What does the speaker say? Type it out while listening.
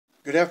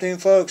Good afternoon,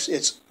 folks.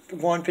 It's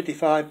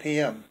 1:55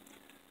 p.m.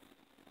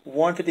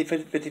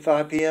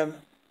 1:55 p.m.,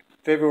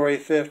 February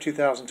 5th,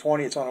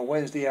 2020. It's on a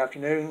Wednesday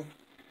afternoon.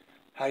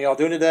 How y'all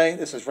doing today?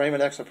 This is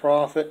Raymond X the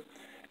Prophet,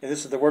 and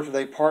this is the Word for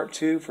Today Part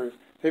 2 for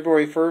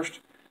February 1st,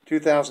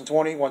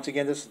 2020. Once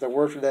again, this is the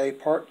Word for Today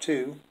Part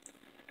 2,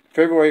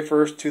 February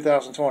 1st,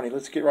 2020.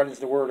 Let's get right into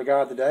the Word of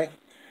God today.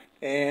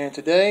 And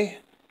today,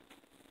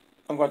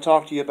 I'm going to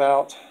talk to you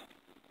about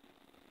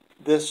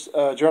this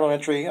journal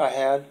entry I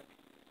had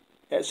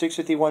at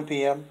 6:51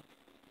 p.m.,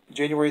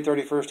 January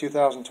 31st,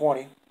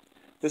 2020.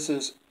 This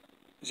is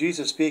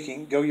Jesus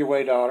speaking. Go your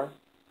way, daughter.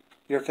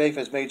 Your faith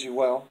has made you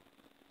well.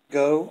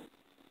 Go,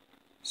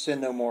 sin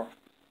no more.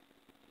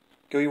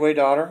 Go your way,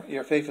 daughter.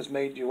 Your faith has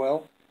made you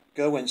well.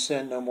 Go and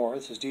sin no more.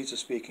 This is Jesus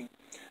speaking.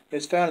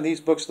 It's found in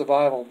these books of the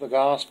Bible, the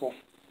Gospel,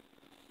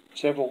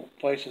 several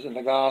places in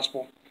the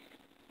Gospel.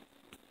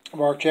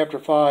 Mark chapter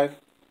 5,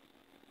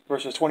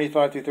 verses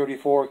 25 through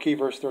 34, key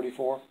verse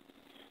 34.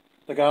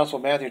 The Gospel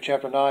of Matthew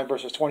chapter 9,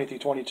 verses 20 through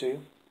 22.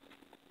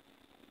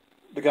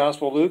 The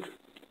Gospel of Luke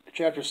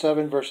chapter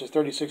 7, verses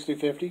 36 through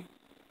 50.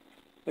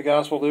 The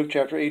Gospel of Luke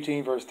chapter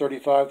 18, verse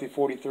 35 through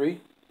 43.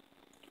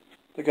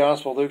 The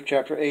Gospel of Luke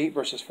chapter 8,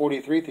 verses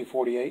 43 through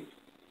 48.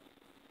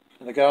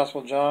 And the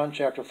Gospel of John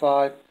chapter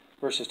 5,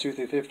 verses 2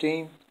 through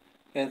 15.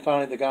 And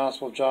finally the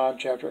Gospel of John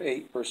chapter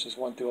 8, verses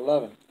 1 through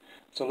 11.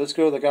 So let's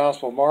go to the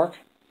Gospel of Mark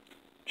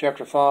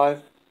chapter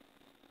 5,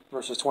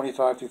 verses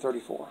 25 through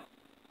 34.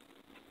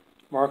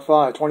 Mark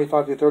 5,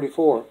 25 through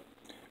 34.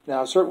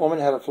 Now a certain woman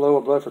had a flow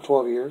of blood for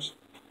 12 years,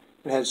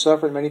 and had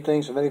suffered many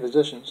things from many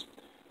physicians.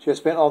 She had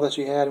spent all that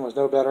she had and was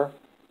no better,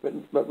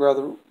 but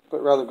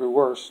rather grew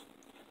worse.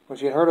 When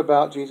she had heard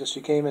about Jesus, she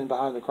came in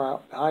behind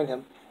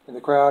him in the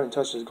crowd and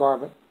touched his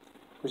garment.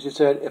 For she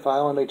said, "If I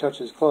only may touch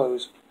his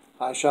clothes,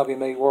 I shall be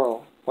made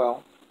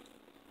well."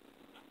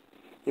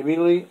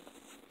 Immediately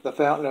the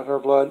fountain of her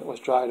blood was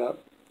dried up,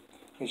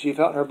 and she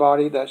felt in her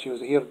body that she was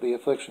healed of the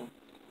affliction.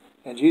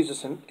 And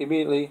Jesus,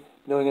 immediately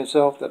knowing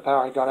himself that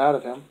power had gone out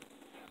of him,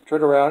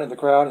 turned around in the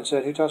crowd and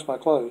said, "Who touched my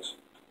clothes?"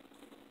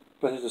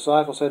 But his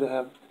disciples said to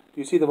him,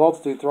 "Do you see the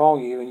multitude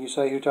throng you, and you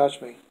say, 'Who touched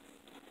me?'"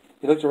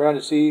 He looked around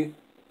to see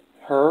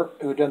her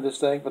who had done this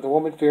thing, but the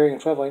woman, fearing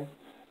and trembling,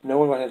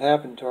 knowing what had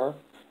happened to her,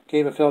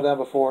 came and fell down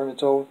before him and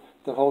told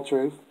the whole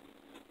truth.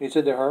 And he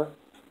said to her,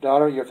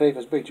 "Daughter, your faith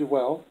has made you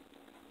well.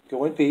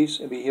 Go in peace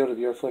and be healed of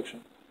your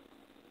affliction."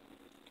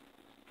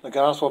 The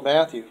Gospel of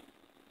Matthew,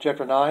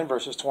 chapter 9,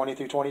 verses 20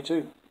 through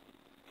 22.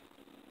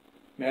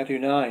 Matthew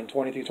 9,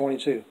 20 through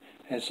 22.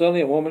 And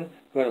suddenly a woman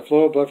who had a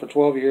flow of blood for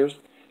 12 years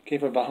came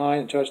from behind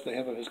and touched the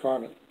hem of his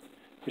garment.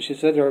 For she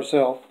said to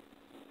herself,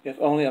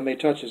 "If only I may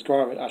touch his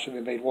garment, I shall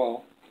be made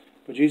well."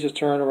 But Jesus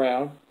turned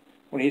around.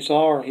 When he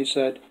saw her, he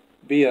said,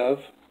 "Be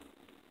of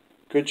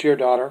good cheer,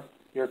 daughter.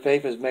 Your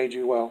faith has made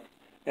you well."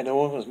 And the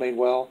woman was made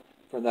well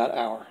from that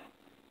hour.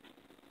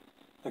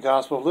 The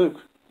Gospel of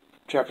Luke,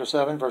 chapter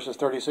 7, verses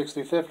 36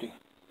 through 50.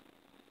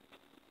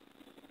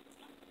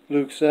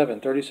 Luke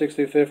 7, 36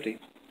 through 50.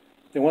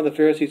 Then one of the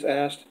Pharisees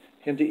asked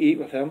him to eat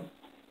with him,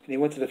 and he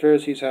went to the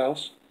Pharisee's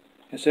house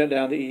and sat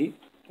down to eat.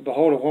 And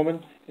behold, a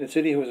woman in the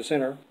city who was a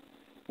sinner,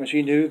 when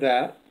she knew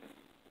that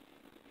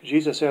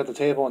Jesus sat at the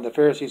table in the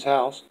Pharisee's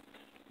house,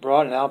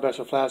 brought an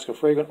alabaster flask of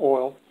fragrant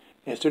oil,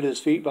 and stood at his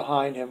feet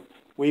behind him,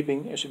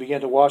 weeping. And she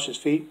began to wash his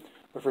feet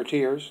with her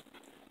tears,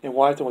 and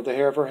wiped them with the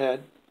hair of her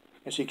head.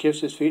 And she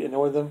kissed his feet and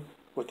anointed them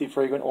with the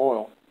fragrant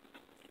oil.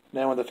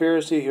 Now when the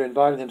Pharisee who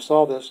invited him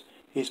saw this,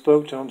 he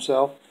spoke to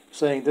himself,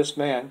 saying, "This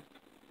man,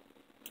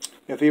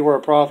 if he were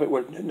a prophet,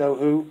 would know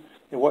who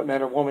and what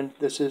manner of woman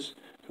this is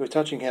who is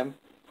touching him,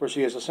 for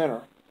she is a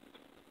sinner."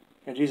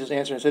 And Jesus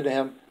answered and said to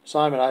him,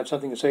 "Simon, I have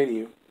something to say to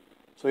you."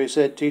 So he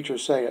said, "Teacher,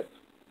 say it."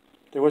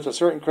 There was a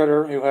certain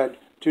creditor who had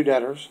two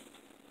debtors.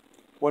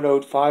 One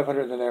owed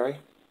 500 denarii,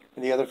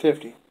 and the other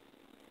 50.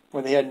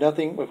 When they had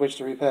nothing with which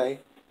to repay,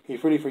 he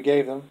freely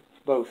forgave them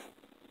both.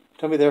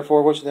 "Tell me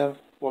therefore, which of them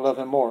will love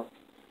him more?"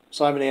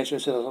 Simon answered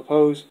and said, "I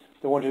suppose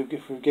the one who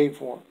forgave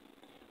more.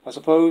 I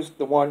suppose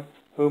the one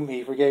whom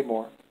he forgave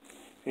more."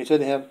 And he said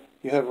to him,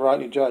 "You have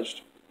rightly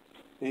judged."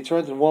 Then he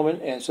turned to the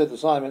woman and said to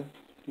Simon,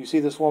 "Do you see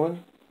this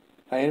woman?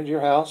 I entered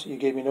your house, you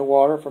gave me no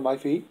water for my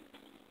feet,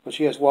 but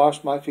she has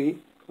washed my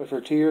feet with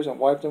her tears and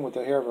wiped them with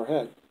the hair of her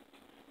head.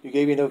 You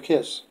gave me no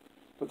kiss,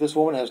 but this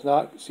woman has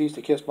not ceased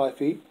to kiss my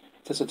feet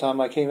since the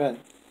time I came in.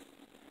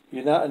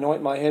 You did not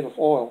anoint my head with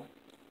oil,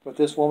 but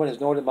this woman has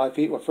anointed my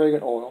feet with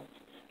fragrant oil.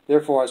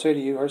 Therefore I say to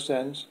you, her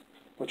sins,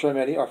 which are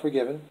many, are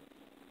forgiven,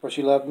 for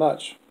she loved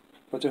much.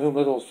 But to whom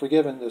little is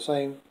forgiven, the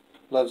same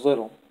loves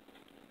little."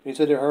 And he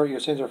said to her, "Your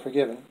sins are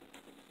forgiven."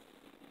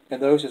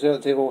 And those who sat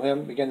at the table with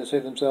him began to say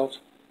to themselves,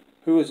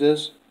 "Who is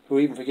this who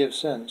even forgives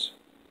sins?"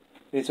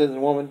 And he said to the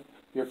woman,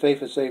 "Your faith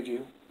has saved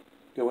you.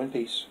 Go in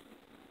peace."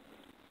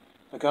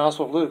 The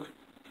Gospel of Luke,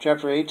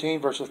 chapter 18,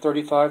 verses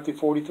 35 through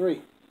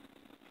 43.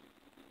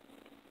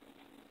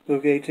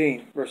 Luke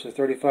 18, verses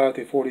 35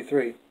 through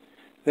 43.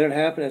 Then it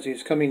happened as he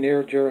was coming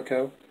near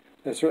Jericho,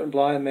 that a certain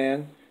blind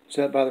man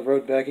sat by the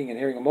road begging, and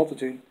hearing a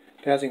multitude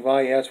passing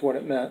by, he asked what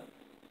it meant.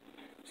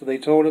 So they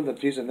told him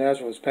that Jesus of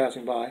Nazareth was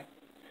passing by.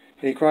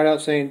 And he cried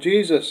out, saying,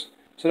 Jesus,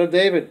 Son of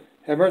David,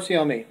 have mercy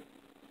on me.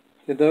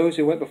 Then those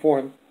who went before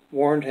him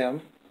warned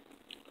him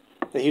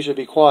that he should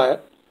be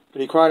quiet.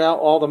 But he cried out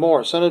all the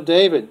more, Son of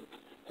David,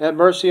 have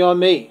mercy on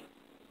me.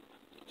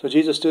 So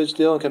Jesus stood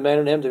still and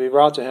commanded him to be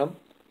brought to him.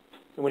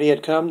 And when he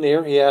had come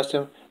near, he asked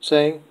him,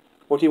 saying,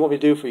 What do you want me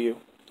to do for you?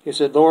 He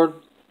said, Lord,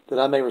 that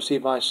I may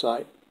receive my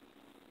sight.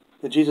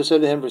 Then Jesus said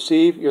to him,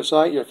 Receive your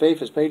sight, your faith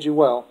has made you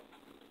well.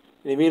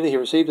 And immediately he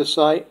received his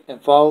sight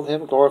and followed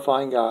him,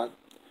 glorifying God.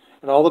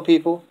 And all the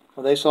people,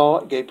 when they saw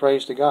it, gave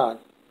praise to God.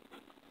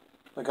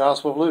 The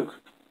Gospel of Luke,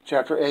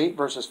 chapter 8,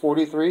 verses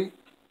 43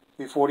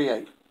 through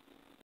 48.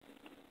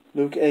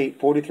 Luke 8,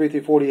 43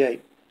 through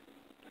 48.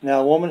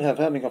 Now a woman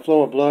having a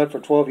flow of blood for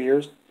 12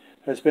 years,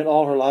 had spent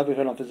all her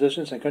livelihood on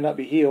physicians and could not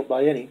be healed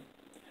by any,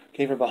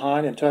 came from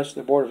behind and touched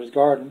the border of his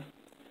garment.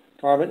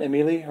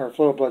 Immediately her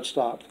flow of blood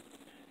stopped.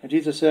 And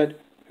Jesus said,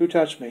 Who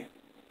touched me?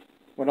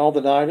 When all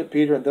denied it,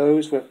 Peter and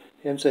those with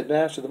him said,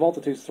 Master, the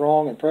multitudes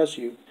throng and press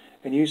you,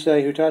 and you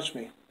say, Who touched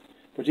me?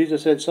 But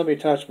Jesus said, Somebody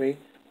touched me,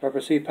 for I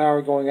perceived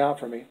power going out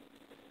from me.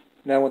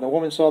 Now when the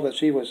woman saw that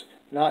she was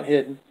not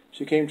hidden,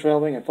 she came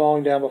trembling and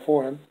falling down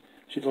before him.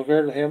 She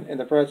declared to him in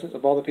the presence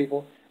of all the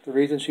people the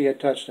reason she had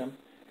touched him,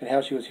 and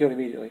how she was healed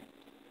immediately.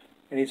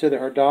 And he said to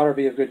her, Daughter,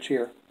 be of good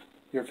cheer.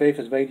 Your faith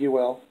has made you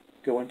well.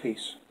 Go in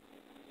peace.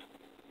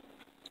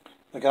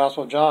 The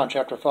Gospel of John,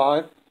 chapter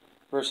 5,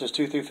 verses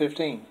 2 through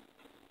 15.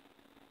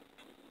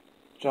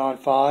 John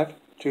 5,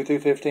 2 through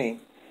 15.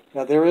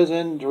 Now there is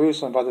in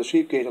Jerusalem by the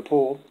sheep gate a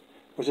pool,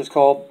 which is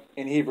called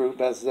in Hebrew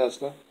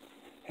Bethesda,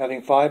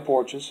 having 5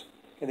 porches.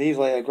 In these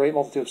lay a great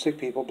multitude of sick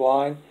people,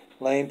 blind,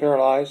 lame,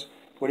 paralyzed,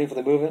 waiting for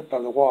the movement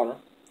of the water.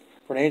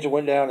 For an angel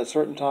went down at a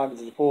certain time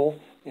into the pool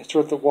and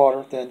stirred the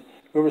water. Then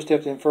whoever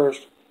stepped in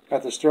first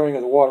at the stirring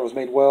of the water was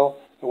made well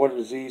of whatever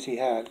disease he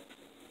had.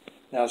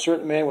 Now a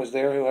certain man was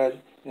there who had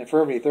an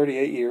infirmity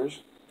 38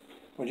 years.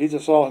 When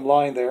Jesus saw him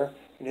lying there,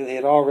 and knew that he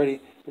had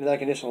already been in that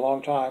condition a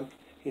long time,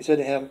 he said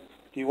to him,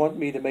 Do you want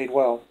me to be made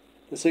well?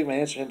 The sick man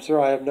answered him, Sir,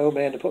 I have no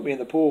man to put me in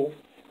the pool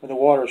when the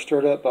water is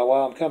stirred up, but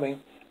while I am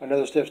coming,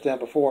 another steps down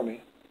before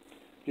me.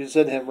 Jesus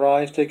said to him,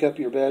 Rise, take up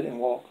your bed, and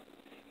walk.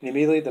 And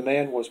immediately the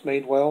man was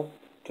made well,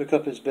 took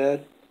up his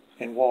bed,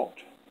 and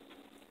walked.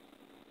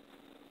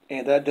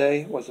 And that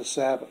day was the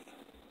Sabbath.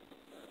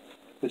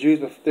 The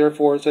Jews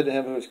therefore said to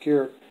him who was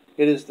cured,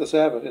 It is the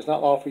Sabbath. It is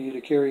not lawful for you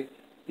to carry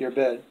your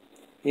bed.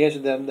 He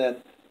answered them then,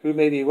 Who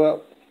may be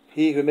well?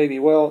 He who may be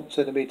well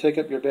said to me, Take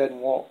up your bed and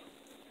walk.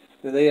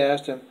 Then they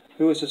asked him,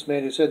 Who is this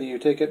man who said to you,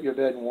 Take up your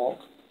bed and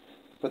walk?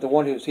 But the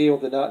one who was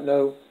healed did not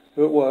know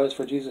who it was,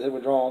 for Jesus had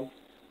withdrawn,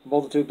 the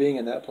multitude being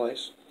in that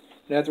place.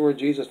 And afterward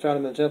Jesus found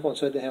him in the temple and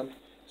said to him,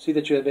 See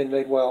that you have been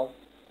made well.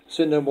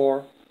 Sin no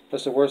more,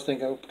 lest the worst thing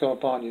come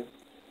upon you.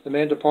 The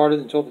man departed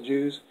and told the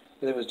Jews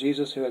that it was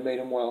Jesus who had made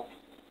him well.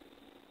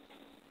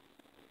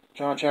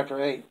 John chapter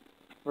 8,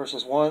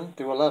 verses 1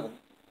 through 11.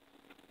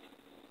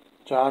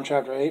 John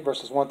chapter 8,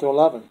 verses 1 through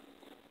 11.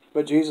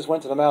 But Jesus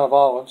went to the Mount of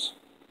Olives.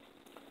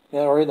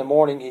 Now early in the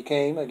morning he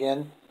came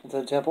again into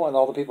the temple, and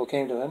all the people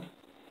came to him.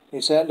 He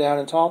sat down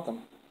and taught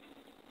them.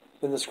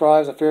 Then the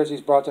scribes and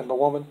Pharisees brought to him a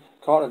woman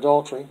caught in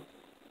adultery.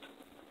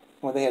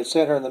 When they had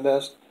set her in the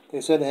midst,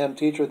 they said to him,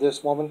 Teacher,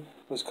 this woman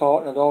was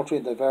caught in adultery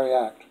in the very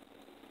act.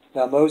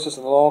 Now Moses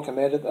in the law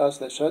commanded us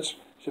that such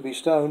should be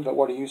stoned, but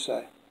what do you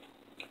say?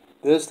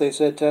 This they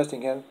said,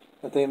 testing him,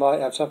 that they might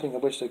have something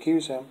of which to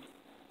accuse him.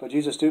 But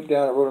Jesus stooped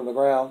down and wrote on the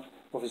ground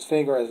with his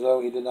finger as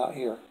though he did not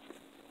hear.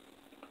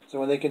 So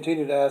when they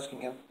continued asking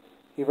him,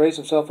 he raised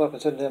himself up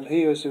and said to them,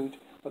 He who is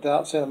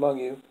without sin among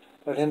you,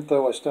 let him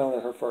throw a stone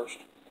at her first.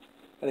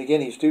 And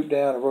again he stooped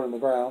down and wrote on the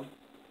ground.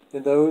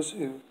 Then those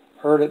who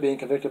heard it, being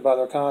convicted by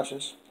their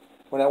conscience,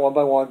 went out one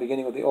by one,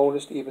 beginning with the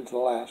oldest even to the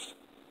last.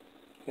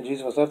 And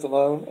Jesus was left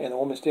alone, and the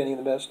woman standing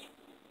in the midst.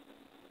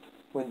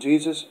 When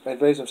Jesus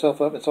had raised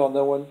himself up and saw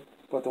no one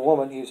but the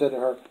woman, he said to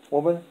her,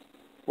 Woman,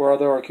 where are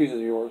those accusers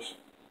of yours?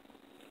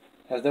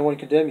 Has no one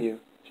condemned you?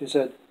 She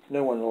said,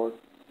 No one, Lord.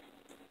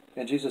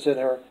 And Jesus said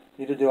to her,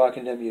 Neither do I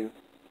condemn you.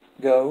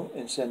 Go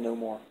and sin no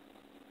more.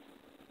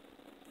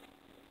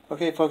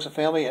 Okay, folks and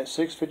family, at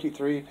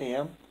 6:53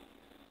 p.m.,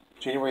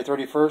 January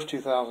 31st,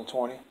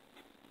 2020,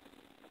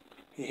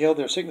 he healed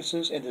their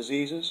sicknesses and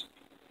diseases.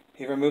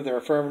 He removed their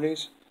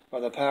infirmities by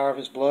the power of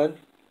his blood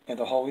and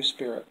the Holy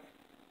Spirit.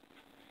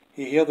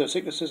 He healed their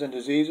sicknesses and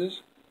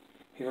diseases.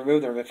 He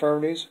removed their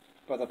infirmities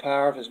by the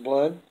power of his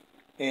blood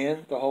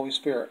and the Holy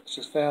Spirit. This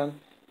is found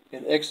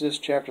in Exodus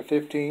chapter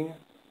 15,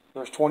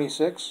 verse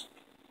 26,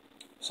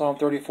 Psalm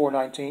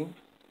 34:19,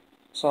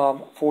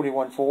 Psalm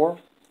 41:4,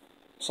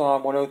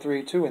 Psalm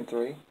 103, 2 and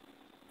 3,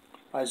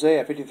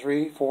 Isaiah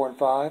 53, 4 and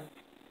 5,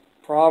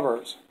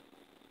 Proverbs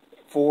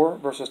 4,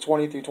 verses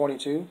 20 through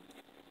 22,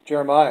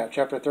 Jeremiah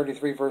chapter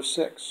 33, verse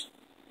 6,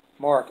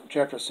 Mark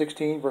chapter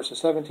 16, verses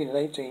 17 and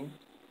 18,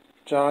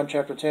 John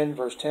chapter 10,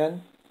 verse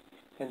 10,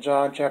 and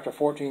John chapter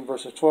 14,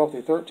 verses 12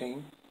 through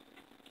 13,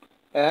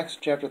 Acts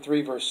chapter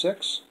 3, verse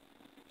 6,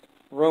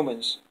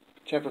 Romans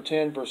chapter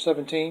 10, verse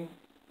 17,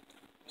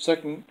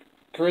 2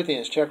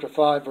 Corinthians chapter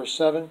 5, verse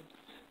 7,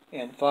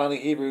 and finally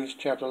Hebrews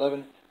chapter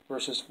 11,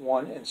 verses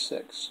 1 and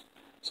 6.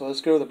 So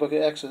let's go to the book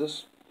of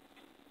Exodus,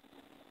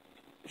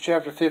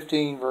 chapter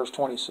 15, verse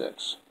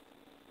 26.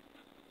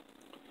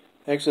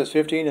 Exodus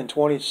 15 and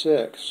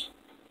 26.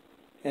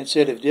 And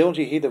said, if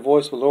diligently heed the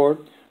voice of the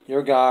Lord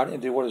your God,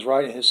 and do what is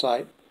right in his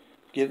sight,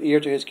 give ear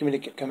to his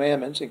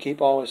commandments, and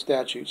keep all his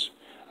statutes,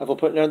 I will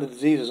put none of the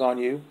diseases on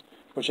you,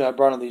 which I have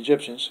brought on the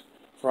Egyptians,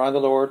 for I am the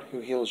Lord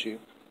who heals you.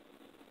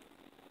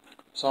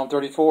 Psalm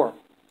 34,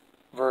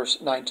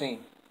 verse 19.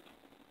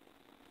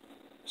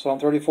 Psalm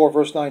 34,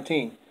 verse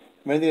 19.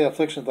 Many are the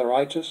afflictions of the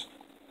righteous,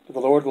 but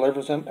the Lord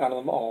delivers them out of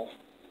them all.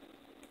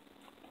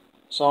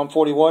 Psalm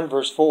 41,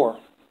 verse 4.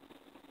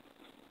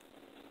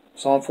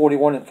 Psalm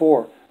 41 and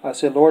 4. I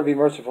said, Lord, be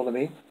merciful to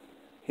me.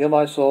 Heal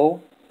my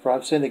soul, for I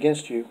have sinned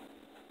against you.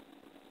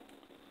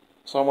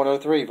 Psalm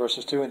 103,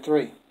 verses 2 and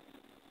 3.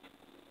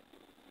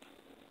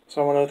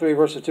 Psalm 103,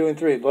 verses 2 and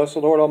 3. Bless the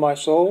Lord, O my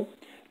soul,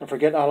 and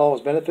forget not all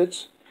his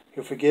benefits,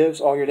 who forgives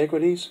all your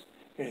iniquities,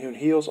 and who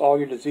heals all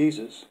your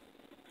diseases.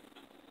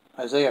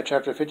 Isaiah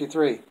chapter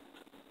 53,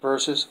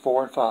 verses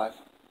 4 and 5.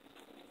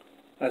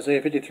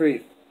 Isaiah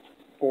 53,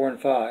 4 and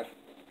 5.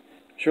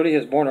 Surely he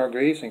has borne our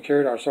griefs and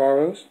carried our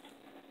sorrows.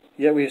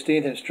 Yet we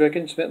esteemed him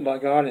stricken, smitten by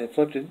God, and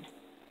afflicted.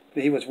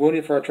 But he was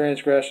wounded for our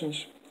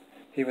transgressions.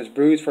 He was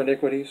bruised for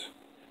iniquities.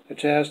 The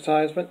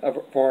chastisement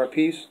for our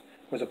peace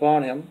was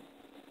upon him,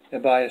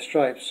 and by his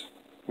stripes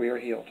we are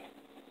healed.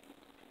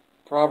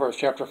 Proverbs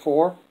chapter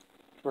 4,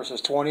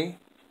 verses 20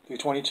 through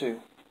 22.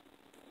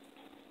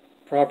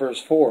 Proverbs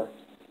 4,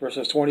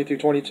 verses 20 through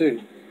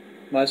 22.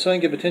 My son,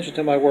 give attention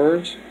to my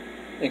words.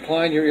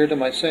 Incline your ear to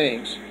my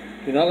sayings.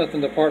 Do not let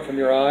them depart from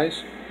your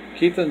eyes.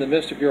 Keep them in the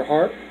midst of your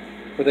heart,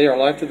 for they are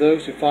life to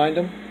those who find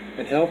them,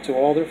 and health to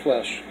all their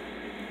flesh.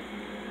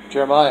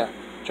 Jeremiah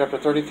chapter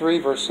 33,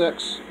 verse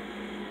 6.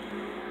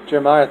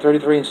 Jeremiah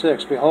 33 and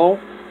 6. Behold,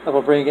 I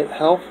will bring it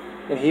health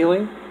and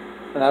healing,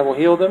 and I will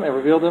heal them and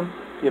reveal them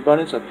the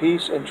abundance of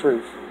peace and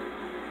truth.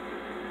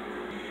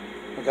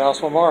 The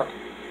Gospel of Mark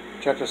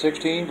chapter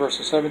 16,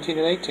 verses 17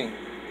 and 18.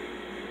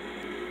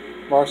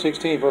 Mark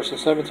 16,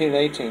 verses 17 and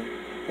 18.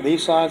 And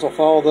these signs will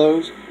follow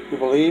those who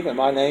believe in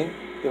my name.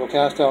 They will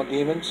cast out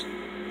demons.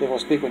 They will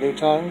speak with new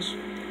tongues.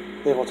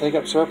 They will take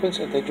up serpents.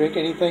 If they drink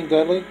anything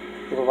deadly,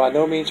 it will by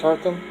no means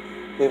hurt them.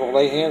 They will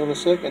lay hands on the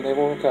sick, and they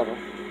will recover.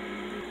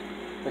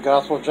 The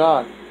Gospel of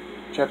John,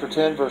 chapter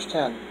 10, verse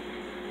 10.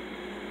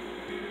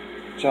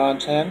 John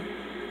 10,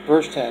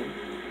 verse 10.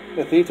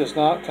 The thief does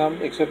not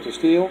come except to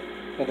steal,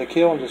 and to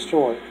kill and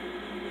destroy.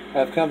 I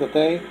have come that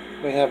they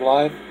may have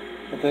life,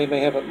 that they may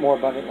have it more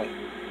abundantly.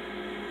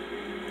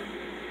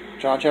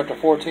 John chapter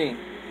 14,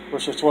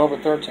 verses 12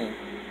 and 13.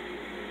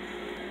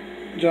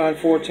 John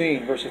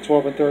 14, verses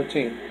 12 and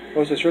 13.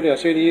 Most assuredly I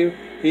say to you,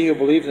 he who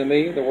believes in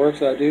me, the works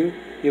that I do,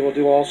 he will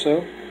do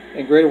also,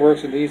 and greater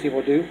works than these he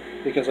will do,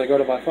 because I go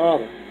to my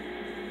Father.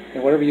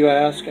 And whatever you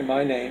ask in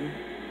my name,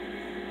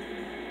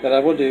 that I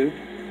will do,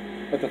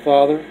 that the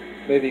Father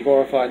may be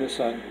glorified in the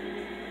Son.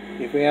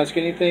 If we ask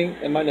anything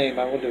in my name,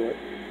 I will do it.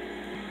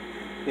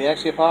 The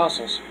Acts of the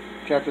Apostles,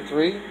 chapter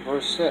 3,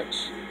 verse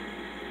 6.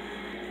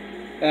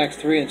 Acts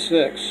 3 and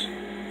 6.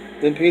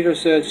 Then Peter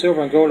said,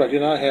 silver and gold I do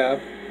not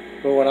have,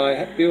 but what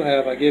I do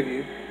have I give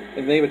you.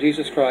 In the name of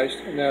Jesus Christ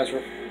of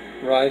Nazareth,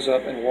 rise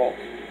up and walk.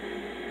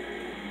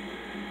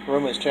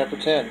 Romans chapter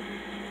 10,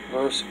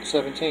 verse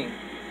 17.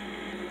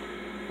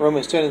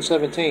 Romans 10 and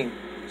 17.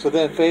 So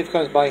then faith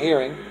comes by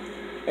hearing,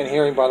 and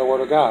hearing by the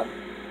word of God.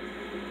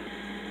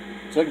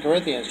 2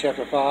 Corinthians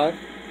chapter 5,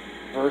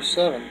 verse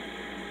 7.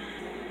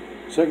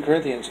 2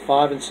 Corinthians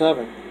 5 and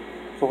 7.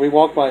 For we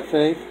walk by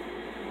faith,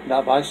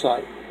 not by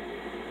sight.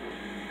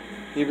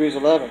 Hebrews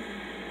 11,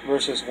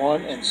 verses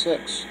 1 and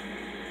 6.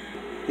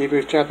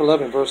 Hebrews chapter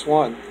 11, verse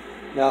 1.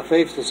 Now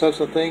faith is the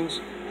substance of things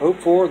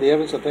hoped for, the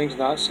evidence of things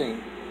not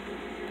seen.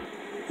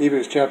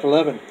 Hebrews chapter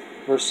 11,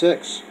 verse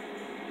 6.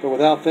 But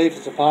without faith it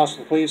is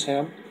impossible to please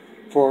him,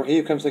 for he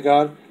who comes to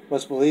God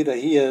must believe that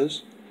he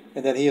is,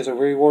 and that he is a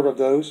rewarder of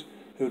those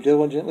who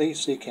diligently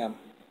seek him.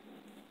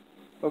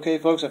 Okay,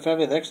 folks, and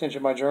family, the next entry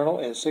in my journal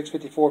is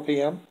 6:54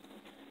 p.m.,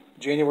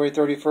 January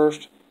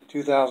 31st,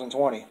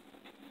 2020.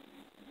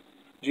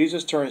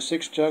 Jesus turned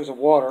 6 jugs of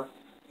water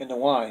into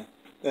wine.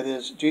 That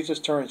is, Jesus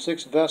turned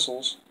 6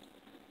 vessels,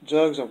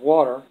 jugs of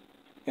water,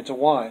 into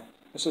wine.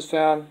 This is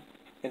found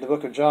in the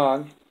book of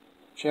John,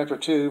 chapter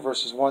 2,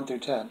 verses 1 through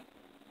 10.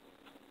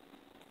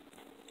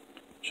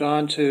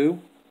 John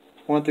 2,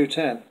 1 through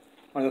 10.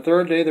 On the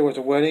third day there was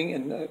a wedding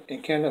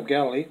in Cana of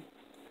Galilee,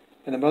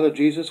 and the mother of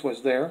Jesus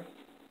was there.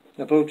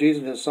 Now both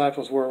Jesus and his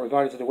disciples were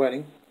invited to the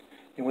wedding.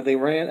 And when they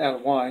ran out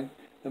of wine,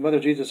 the mother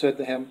of Jesus said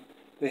to him,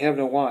 they have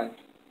no wine.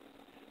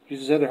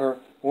 Jesus said to her,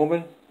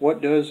 Woman,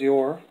 what does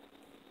your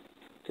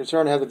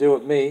concern have to do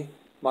with me?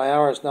 My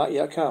hour has not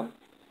yet come.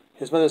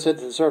 His mother said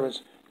to the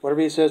servants, Whatever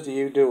he says to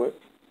you, do it.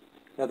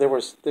 Now there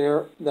were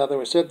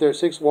set there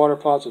 6 water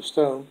pots of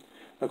stone,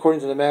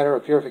 according to the manner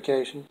of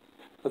purification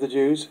of the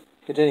Jews,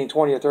 containing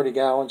 20 or 30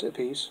 gallons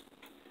apiece.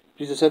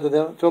 Jesus said to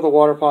them, Fill the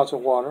water pots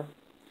with water.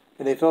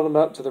 And they filled them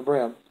up to the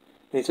brim.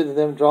 And he said to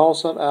them, Draw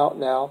some out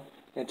now,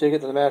 and take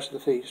it to the master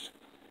of the feast.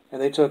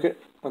 And they took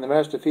it. When the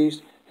master of the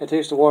feast had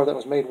tasted the water that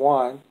was made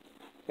wine,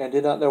 and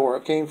did not know where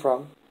it came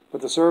from,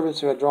 but the servants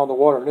who had drawn the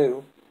water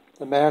knew,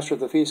 the master of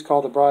the feast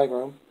called the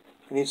bridegroom,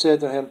 and he said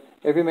to him,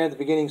 Every man at the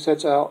beginning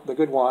sets out the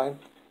good wine,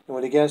 and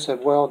when the guests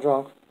have well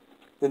drunk,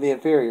 then the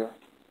inferior.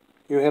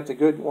 You have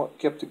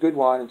kept the good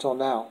wine until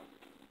now.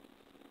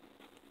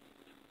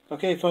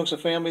 Okay, folks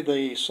and family,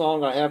 the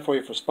song I have for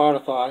you for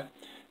Spotify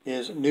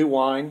is New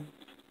Wine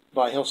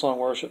by Hillsong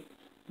Worship.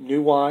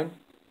 New Wine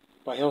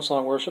by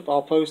Hillsong Worship.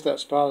 I'll post that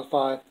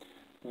Spotify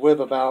with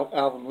About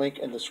album link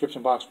in the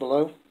description box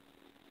below.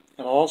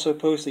 And I'll also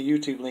post the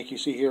YouTube link you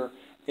see here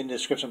in the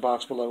description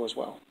box below as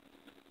well.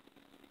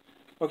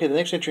 Okay, the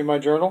next entry in my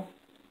journal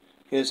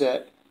is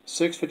at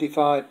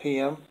 6:55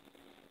 p.m.,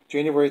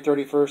 January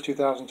 31st,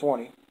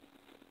 2020.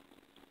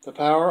 The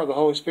power of the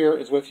Holy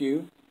Spirit is with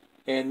you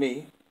and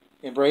me.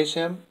 Embrace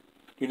Him.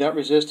 Do not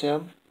resist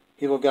Him.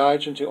 He will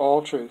guide you into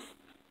all truth.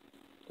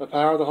 The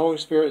power of the Holy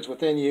Spirit is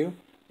within you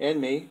and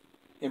me.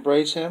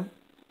 Embrace Him.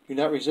 Do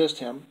not resist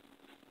Him.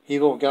 He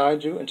will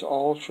guide you into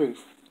all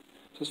truth.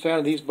 This is found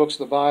in these books of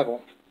the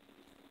Bible.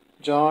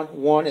 John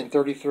 1 and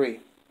 33.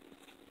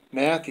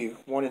 Matthew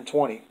 1 and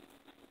 20.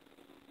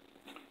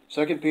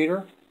 2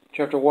 Peter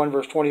chapter 1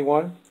 verse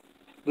 21.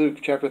 Luke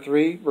chapter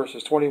 3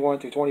 verses 21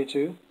 through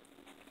 22.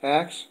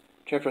 Acts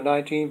chapter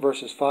 19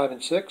 verses 5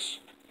 and 6.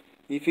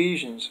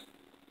 Ephesians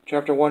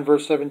chapter 1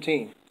 verse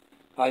 17.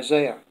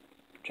 Isaiah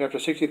chapter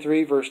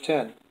 63 verse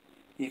 10.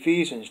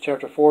 Ephesians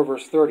chapter 4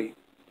 verse 30.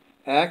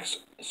 Acts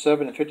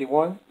 7 and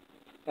 51.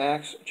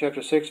 Acts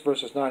chapter 6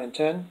 verses 9 and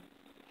 10.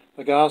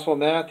 The Gospel of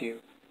Matthew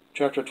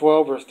chapter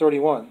 12 verse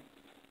 31.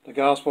 The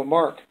Gospel of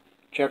Mark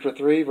chapter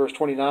 3 verse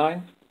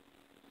 29.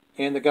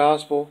 And the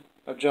Gospel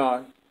of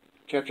John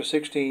chapter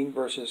 16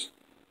 verses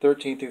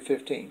 13 through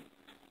 15.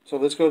 So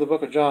let's go to the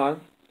book of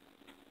John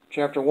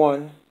chapter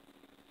 1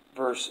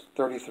 verse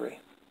 33.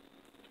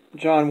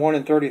 John 1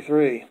 and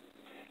 33.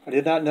 I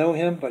did not know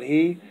him, but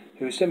he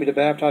who sent me to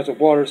baptize with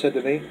water said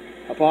to me,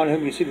 Upon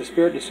whom you see the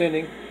Spirit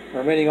descending and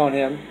remaining on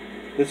him,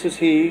 this is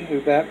he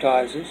who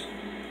baptizes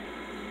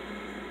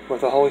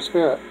with the Holy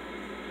Spirit.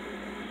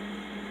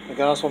 The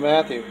Gospel of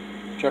Matthew,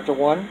 chapter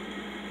 1,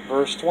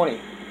 verse 20.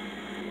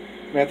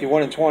 Matthew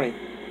 1 and 20.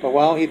 But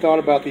while he thought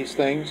about these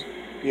things,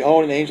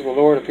 behold, an angel of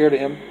the Lord appeared to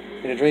him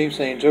in a dream,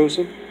 saying,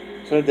 Joseph,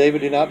 son of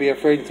David, do not be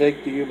afraid to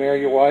take to you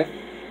Mary your wife,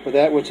 for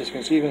that which is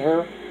conceived in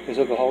her is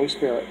of the Holy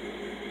Spirit.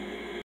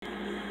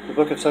 The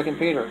book of 2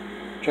 Peter,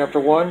 chapter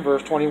 1,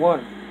 verse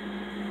 21.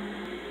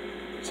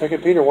 2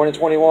 Peter 1 and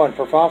 21.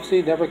 For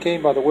prophecy never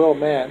came by the will of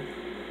man,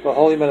 but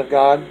holy men of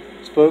God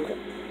spoke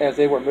as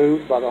they were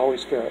moved by the Holy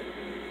Spirit.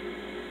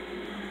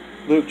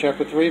 Luke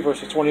chapter 3,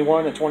 verses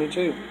 21 and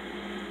 22.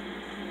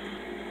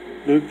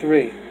 Luke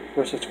 3,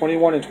 verses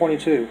 21 and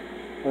 22.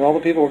 When all the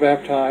people were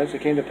baptized,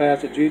 it came to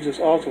pass that Jesus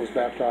also was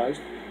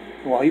baptized.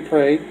 And while he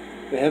prayed,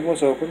 the heaven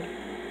was opened,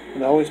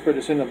 and the Holy Spirit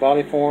descended in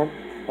bodily form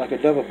like a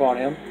dove upon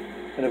him.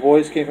 And a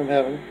voice came from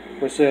heaven,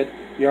 which said,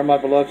 You are my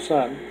beloved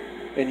Son,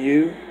 in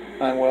you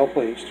I am well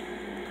pleased.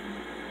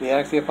 The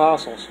Acts of the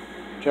Apostles,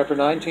 chapter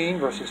 19,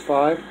 verses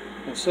 5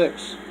 and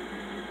 6.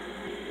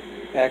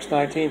 Acts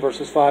 19,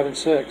 verses 5 and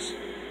 6.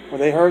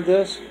 When they heard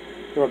this,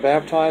 they were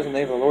baptized in the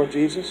name of the Lord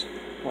Jesus.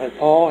 When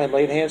Paul had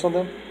laid hands on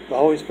them, the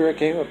Holy Spirit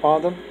came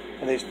upon them,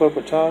 and they spoke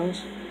with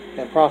tongues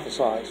and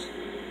prophesied.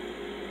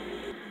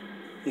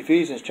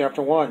 Ephesians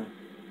chapter 1,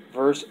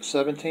 verse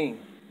 17.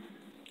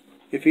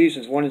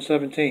 Ephesians 1 and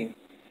 17.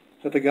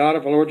 That the God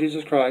of our Lord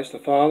Jesus Christ, the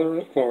Father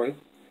of glory,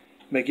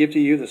 may give to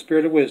you the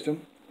spirit of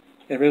wisdom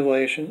and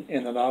revelation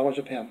in the knowledge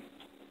of Him.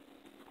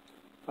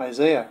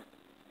 Isaiah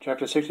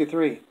chapter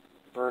 63,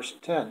 verse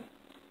 10.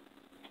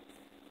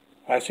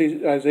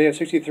 Isaiah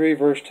 63,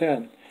 verse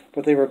 10.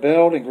 But they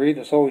rebelled and grieved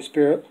His Holy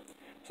Spirit,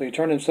 so He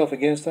turned Himself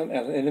against them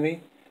as an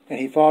enemy, and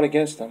He fought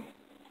against them.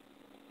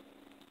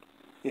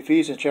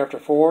 Ephesians chapter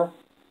 4,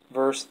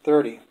 verse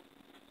 30.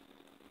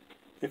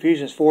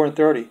 Ephesians 4 and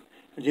 30.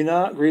 And do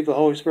not grieve the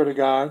Holy Spirit of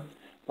God,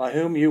 by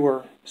whom you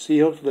were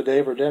sealed for the day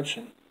of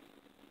redemption.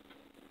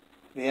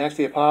 The Acts of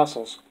the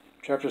Apostles,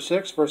 chapter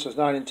 6, verses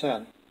 9 and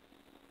 10.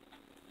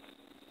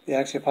 The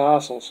Acts of the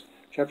Apostles,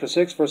 chapter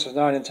 6, verses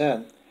 9 and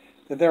 10.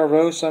 Then there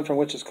arose some from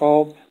which is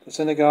called the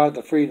synagogue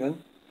of the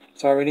freedmen,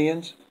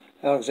 Cyrenians,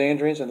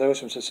 Alexandrians, and those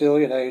from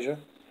Sicilia and Asia,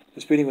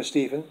 disputing with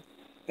Stephen,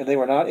 and they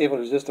were not able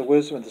to resist the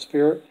wisdom and the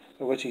spirit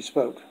of which he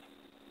spoke.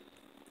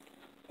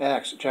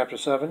 Acts chapter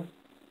 7,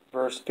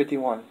 verse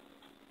 51.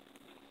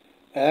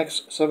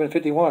 Acts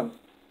 7:51.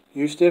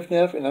 You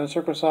stiff-necked and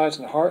uncircumcised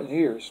in heart and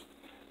ears,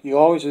 you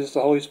always resist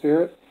the Holy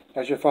Spirit,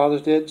 as your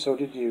fathers did, so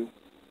did you.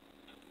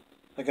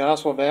 The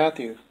Gospel of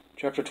Matthew,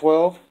 chapter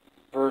 12,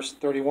 verse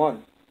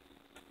 31.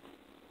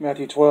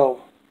 Matthew 12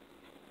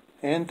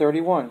 and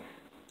 31.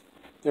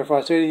 Therefore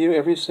I say to you,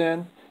 every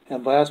sin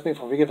and blasphemy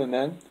for forgiven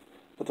men,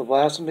 but the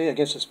blasphemy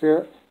against the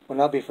Spirit will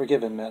not be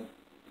forgiven men.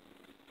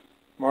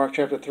 Mark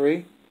chapter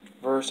 3,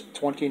 verse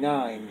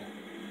 29.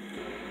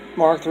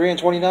 Mark 3 and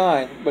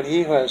 29. But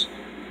he who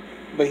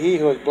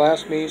has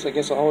blasphemies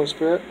against the Holy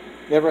Spirit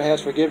never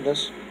has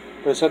forgiveness,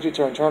 but is subject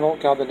to eternal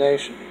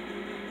condemnation,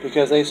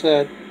 because they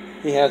said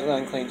he has an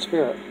unclean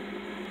spirit.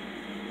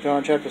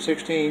 John chapter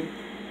 16,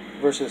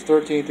 verses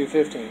 13 through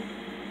 15.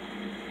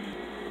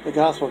 The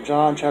Gospel of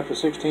John chapter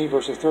 16,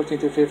 verses 13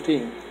 through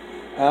 15.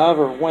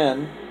 However,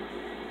 when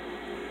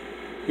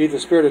he, the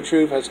Spirit of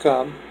truth, has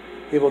come,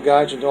 he will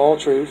guide you into all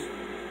truth,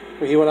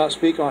 for he will not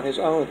speak on his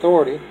own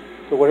authority,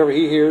 but whatever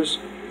he hears,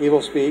 he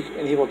will speak,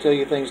 and he will tell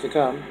you things to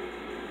come.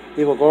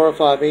 He will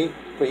glorify me,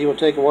 for he will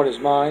take what is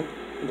mine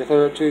and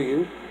declare it to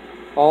you.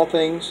 All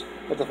things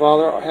that the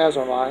Father has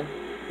are mine.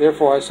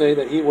 Therefore I say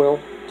that he will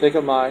take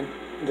of mine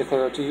and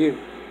declare it to you.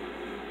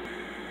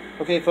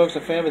 Okay, folks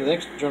and family, the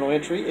next journal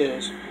entry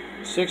is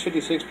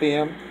 6:56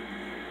 p.m.,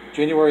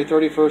 January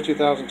 31st,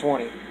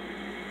 2020.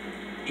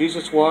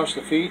 Jesus washed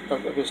the feet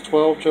of his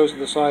 12 chosen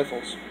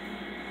disciples.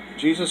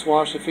 Jesus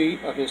washed the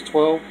feet of his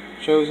 12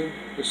 chosen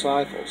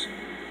disciples.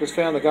 This is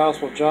found in the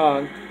Gospel of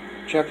John,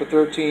 chapter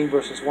 13,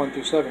 verses 1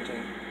 through 17.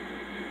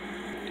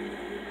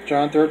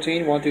 John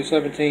 13, 1 through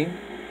 17.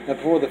 Now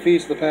before the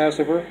feast of the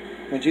Passover,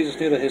 when Jesus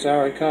knew that his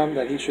hour had come,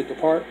 that he should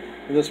depart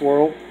from this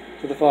world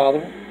to the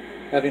Father,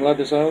 having loved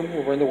his own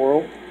who were in the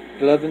world,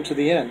 he loved them to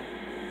the end.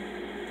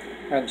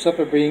 And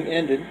supper being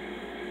ended,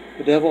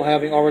 the devil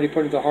having already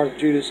put into the heart of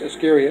Judas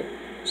Iscariot,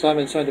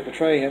 Simon's son, to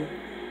betray him,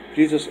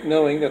 Jesus,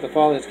 knowing that the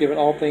Father has given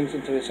all things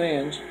into his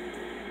hands,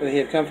 and that he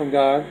had come from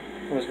God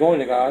and was going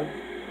to God,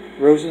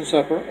 rose in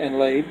supper and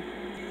laid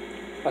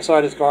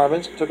aside his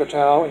garments, took a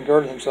towel and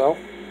girded himself.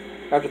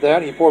 After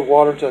that he poured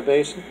water into a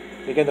basin,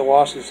 began to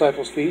wash the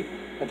disciples' feet,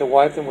 and to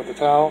wipe them with the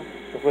towel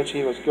with which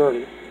he was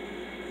girded.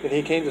 Then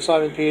he came to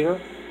Simon Peter,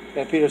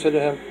 and Peter said to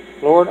him,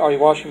 Lord, are you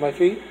washing my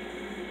feet?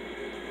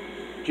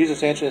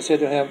 Jesus answered and said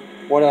to him,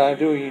 What I am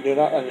doing you do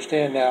not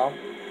understand now,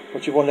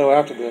 but you will know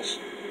after this.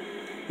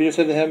 Peter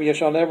said to him, You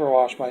shall never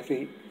wash my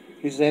feet.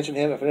 Jesus answered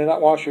him, If I do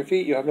not wash your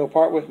feet, you have no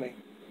part with me.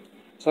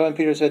 Simon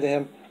Peter said to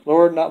him,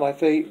 Lord, not my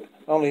feet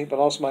only, but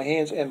also my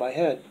hands and my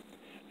head.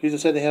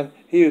 Jesus said to him,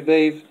 He who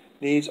bathes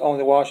needs only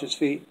to wash his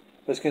feet,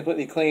 but is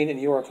completely clean, and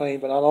you are clean,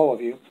 but not all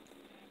of you.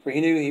 For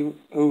he knew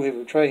who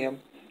would betray him.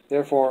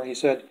 Therefore he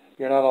said,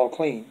 You are not all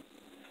clean.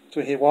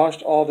 So he had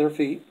washed all their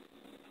feet,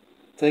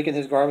 taken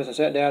his garments, and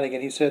sat down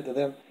again. He said to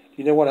them,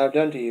 You know what I have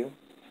done to you.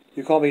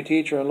 You call me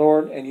teacher and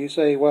Lord, and you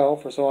say, Well,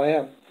 for so I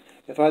am.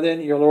 If I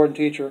then, your Lord and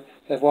teacher,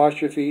 have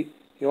washed your feet,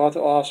 you ought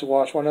to also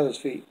wash one another's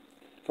feet.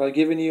 For I have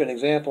given you an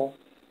example,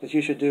 that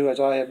you should do as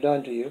I have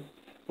done to you.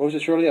 Most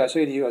assuredly I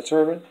say to you, a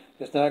servant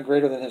is not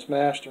greater than his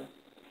master,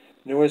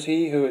 nor is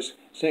he who is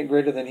sent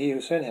greater than he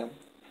who sent him.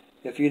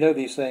 If you know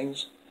these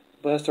things,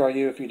 blessed are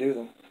you if you do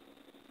them.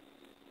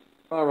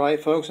 All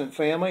right, folks and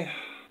family,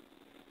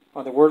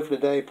 on the Word for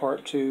Today,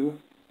 Part 2,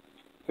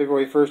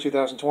 February 1st,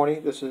 2020.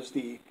 This is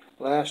the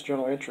last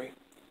journal entry.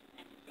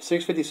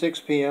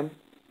 6:56 p.m.,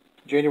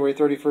 January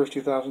 31st,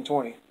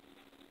 2020.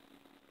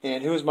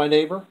 And who is my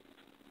neighbor?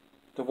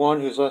 The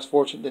one who is less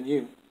fortunate than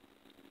you.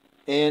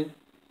 And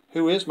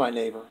who is my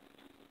neighbor?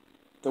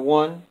 The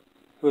one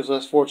who is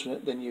less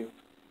fortunate than you.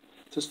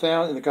 This is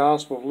found in the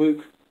Gospel of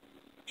Luke,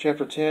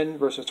 chapter 10,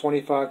 verses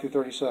 25 through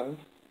 37.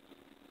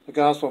 The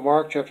Gospel of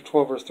Mark, chapter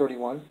 12, verse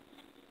 31.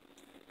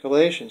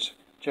 Galatians,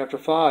 chapter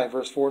 5,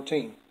 verse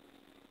 14.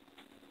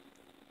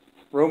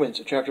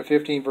 Romans, chapter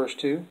 15, verse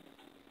 2.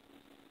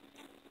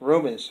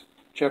 Romans,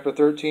 chapter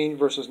 13,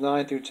 verses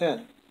 9 through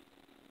 10.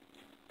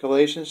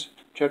 Galatians,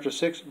 chapter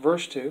 6,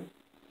 verse 2.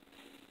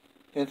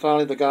 And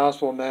finally, the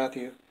Gospel of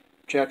Matthew,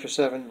 chapter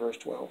 7, verse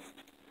 12.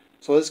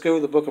 So let's go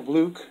to the book of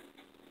Luke,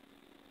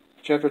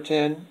 chapter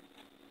 10,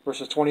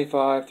 verses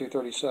 25 through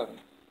 37.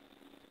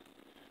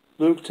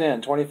 Luke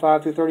 10,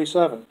 25 through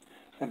 37.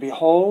 And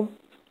behold,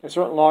 a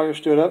certain lawyer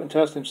stood up and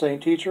tested him,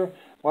 saying, Teacher,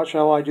 what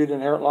shall I do to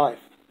inherit life?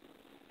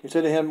 He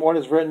said to him, What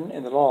is written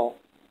in the law?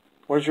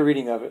 What is your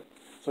reading of it?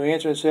 So he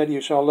answered and said,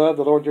 You shall love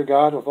the Lord your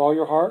God with all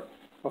your heart,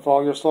 with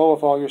all your soul,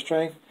 with all your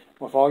strength,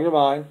 with all your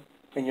mind,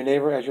 and your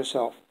neighbor as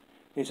yourself.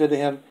 He said to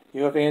him,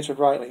 You have answered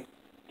rightly.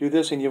 Do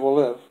this and you will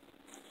live.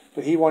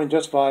 But he, wanting to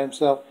justify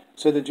himself,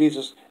 said to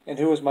Jesus, And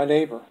who is my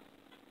neighbor?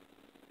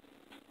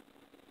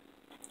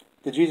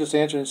 Then Jesus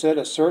answered and said,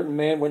 A certain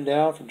man went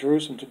down from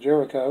Jerusalem to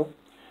Jericho,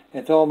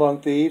 and fell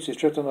among thieves, who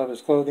stripped him of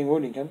his clothing,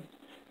 wounding him,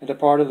 and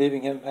departed,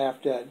 leaving him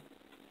half dead.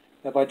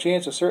 Now by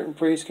chance a certain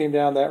priest came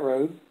down that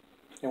road,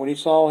 and when he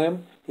saw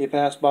him, he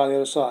passed by on the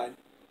other side.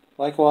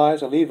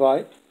 Likewise a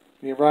Levite,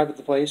 when he arrived at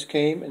the place,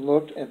 came and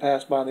looked, and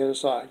passed by on the other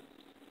side.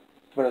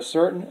 But a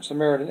certain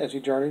Samaritan, as he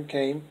journeyed,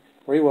 came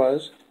where he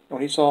was, and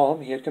when he saw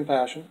him, he had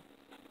compassion.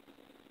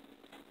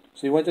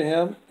 So he went to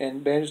him,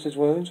 and bandaged his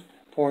wounds,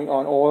 pouring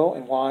on oil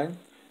and wine,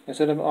 and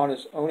set him on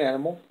his own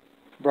animal,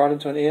 brought him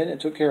to an inn, and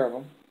took care of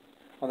him.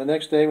 On the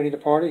next day, when he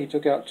departed, he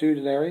took out 2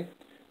 denarii,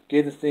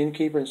 gave them to the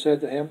innkeeper, and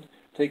said to him,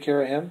 Take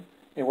care of him,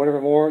 and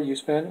whatever more you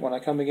spend, when I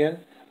come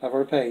again, I will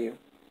repay you.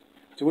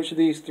 To which of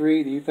these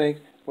 3 do you think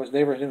was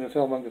neighbor to him who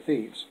fell among the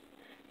thieves?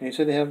 And he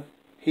said to him,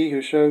 He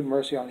who showed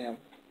mercy on him.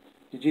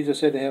 And Jesus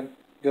said to him,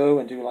 Go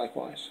and do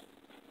likewise.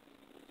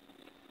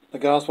 The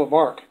Gospel of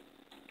Mark,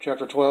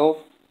 chapter 12,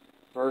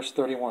 verse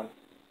 31.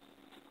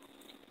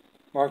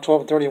 Mark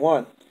 12 and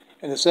 31.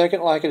 And the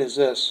second like it is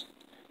this: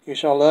 you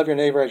shall love your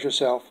neighbor as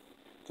yourself.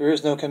 There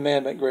is no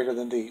commandment greater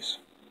than these.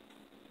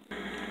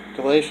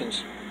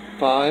 Galatians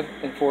 5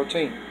 and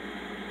 14.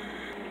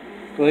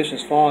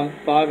 Galatians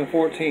 5 and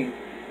 14.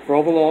 For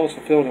all the law is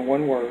fulfilled in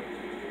one word,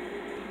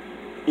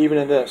 even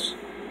in this: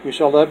 you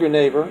shall love your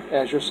neighbor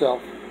as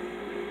yourself.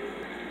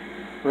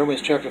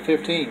 Romans chapter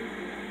 15,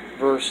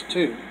 verse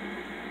 2.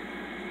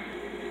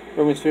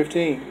 Romans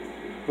 15,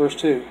 verse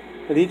 2.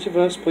 Let each of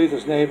us please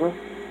his neighbor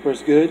for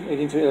his good,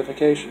 leading to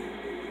edification.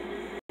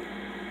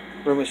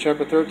 Romans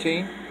chapter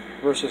 13,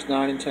 verses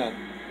 9 and 10.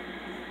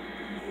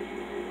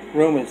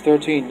 Romans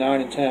 13,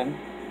 9 and 10.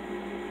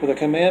 For the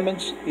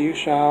commandments: you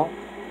shall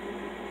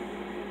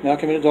not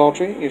commit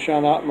adultery, you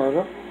shall not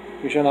murder,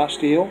 you shall not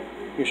steal,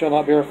 you shall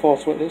not bear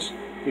false witness,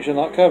 you shall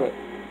not covet.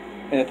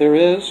 And if there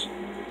is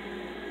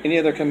any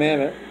other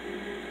commandment,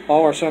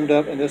 all are summed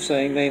up in this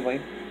saying,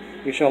 namely,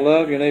 you shall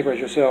love your neighbor as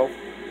yourself.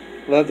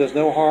 Love does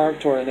no harm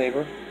toward a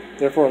neighbor.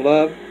 Therefore,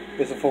 love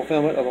is the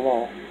fulfillment of the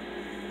law.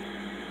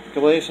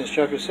 Galatians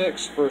chapter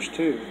 6, verse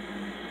 2.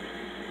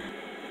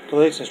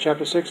 Galatians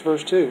chapter 6,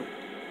 verse 2.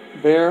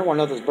 Bear one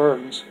another's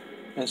burdens,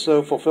 and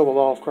so fulfill the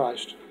law of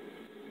Christ.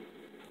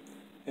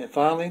 And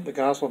finally, the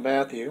Gospel of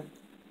Matthew,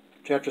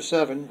 chapter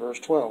 7, verse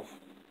 12.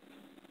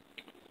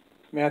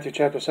 Matthew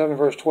chapter 7,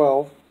 verse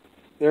 12.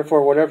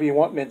 Therefore, whatever you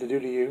want men to do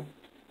to you,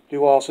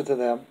 do also to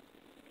them,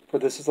 for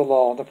this is the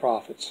law and the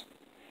prophets.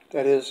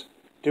 That is,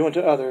 do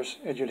unto others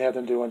as you'd have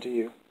them do unto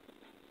you.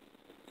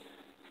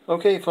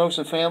 Okay, folks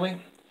and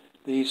family,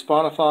 the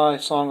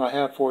Spotify song I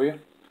have for you,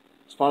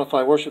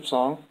 Spotify worship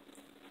song,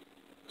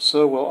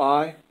 So Will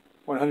I,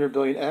 100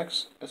 Billion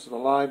X. This is the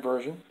live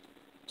version.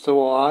 So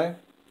Will I,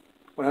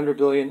 100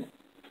 Billion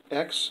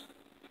X,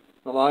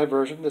 the live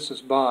version. This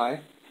is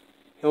by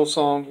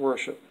Hillsong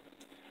Worship.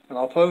 And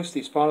I'll post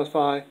the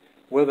Spotify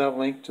web app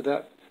link to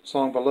that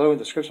song below in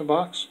the description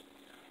box.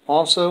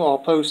 Also, I'll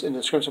post in the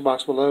description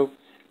box below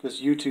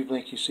this YouTube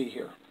link you see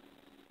here.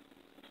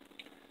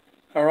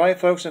 Alright,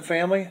 folks and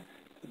family,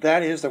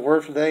 that is the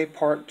Word for Today,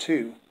 Part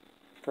 2,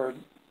 for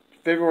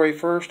February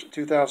 1st,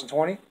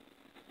 2020.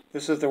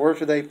 This is the Word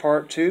for Today,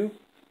 Part 2,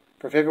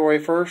 for February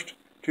 1st,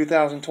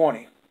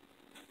 2020.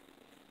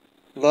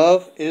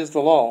 Love is the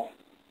law.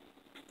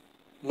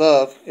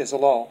 Love is the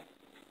law.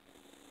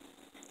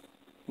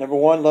 Number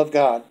 1, love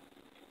God.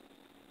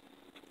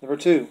 Number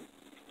 2,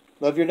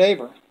 love your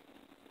neighbor.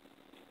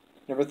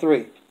 Number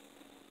 3,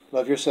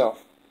 love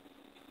yourself.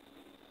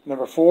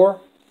 Number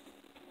 4,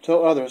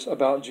 tell others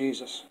about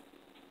Jesus.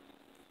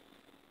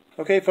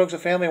 Okay, folks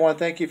and family, I want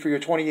to thank you for your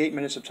 28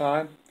 minutes of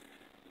time.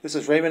 This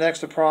is Raymond X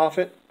the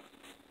Prophet.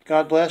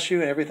 God bless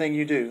you and everything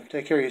you do.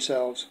 Take care of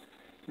yourselves.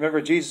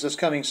 Remember, Jesus is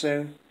coming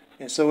soon,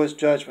 and so is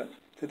judgment.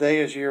 Today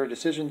is your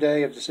decision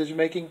day of decision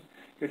making,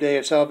 your day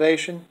of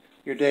salvation,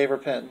 your day of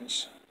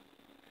repentance.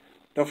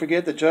 Don't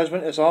forget that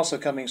judgment is also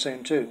coming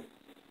soon too.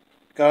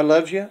 God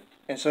loves you,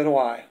 and so do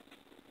I.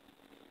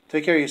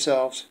 Take care of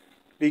yourselves.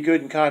 Be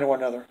good and kind to one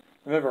another.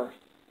 Remember,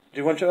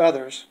 do unto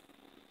others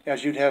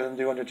as you'd have them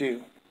do unto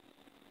you.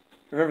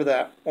 Remember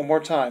that one more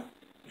time.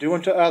 Do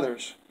unto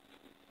others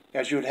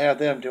as you would have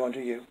them do unto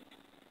you.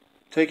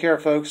 Take care,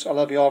 folks. I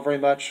love you all very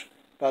much.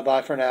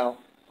 Bye-bye for now.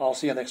 I'll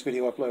see you on the next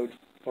video upload,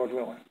 Lord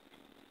willing.